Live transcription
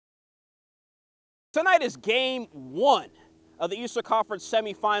Tonight is game one of the Eastern Conference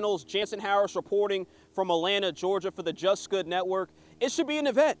semifinals. Jansen Harris reporting from Atlanta, Georgia for the Just Good Network. It should be an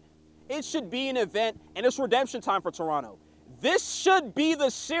event. It should be an event, and it's redemption time for Toronto. This should be the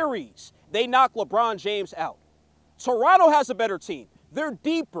series they knock LeBron James out. Toronto has a better team. They're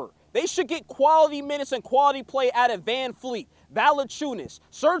deeper. They should get quality minutes and quality play out of Van Fleet, Valanciunas.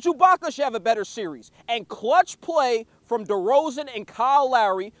 Serge Ibaka should have a better series. And clutch play from DeRozan and Kyle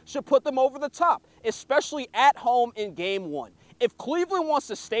Lowry should put them over the top, especially at home in game one. If Cleveland wants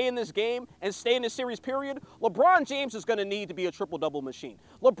to stay in this game and stay in this series period, LeBron James is going to need to be a triple-double machine.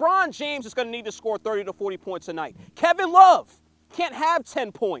 LeBron James is going to need to score 30 to 40 points a night. Kevin Love can't have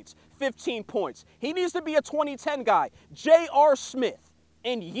 10 points, 15 points. He needs to be a 20-10 guy. J.R. Smith.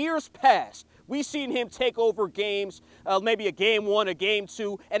 In years past, we've seen him take over games, maybe a game one, a game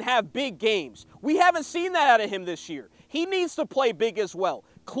two, and have big games. We haven't seen that out of him this year. He needs to play big as well.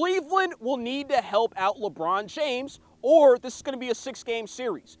 Cleveland will need to help out LeBron James, or this is going to be a six-game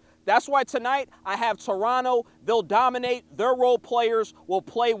series. That's why tonight I have Toronto. They'll dominate. Their role players will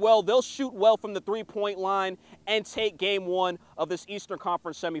play well. They'll shoot well from the three-point line and take game one of this Eastern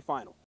Conference semifinal.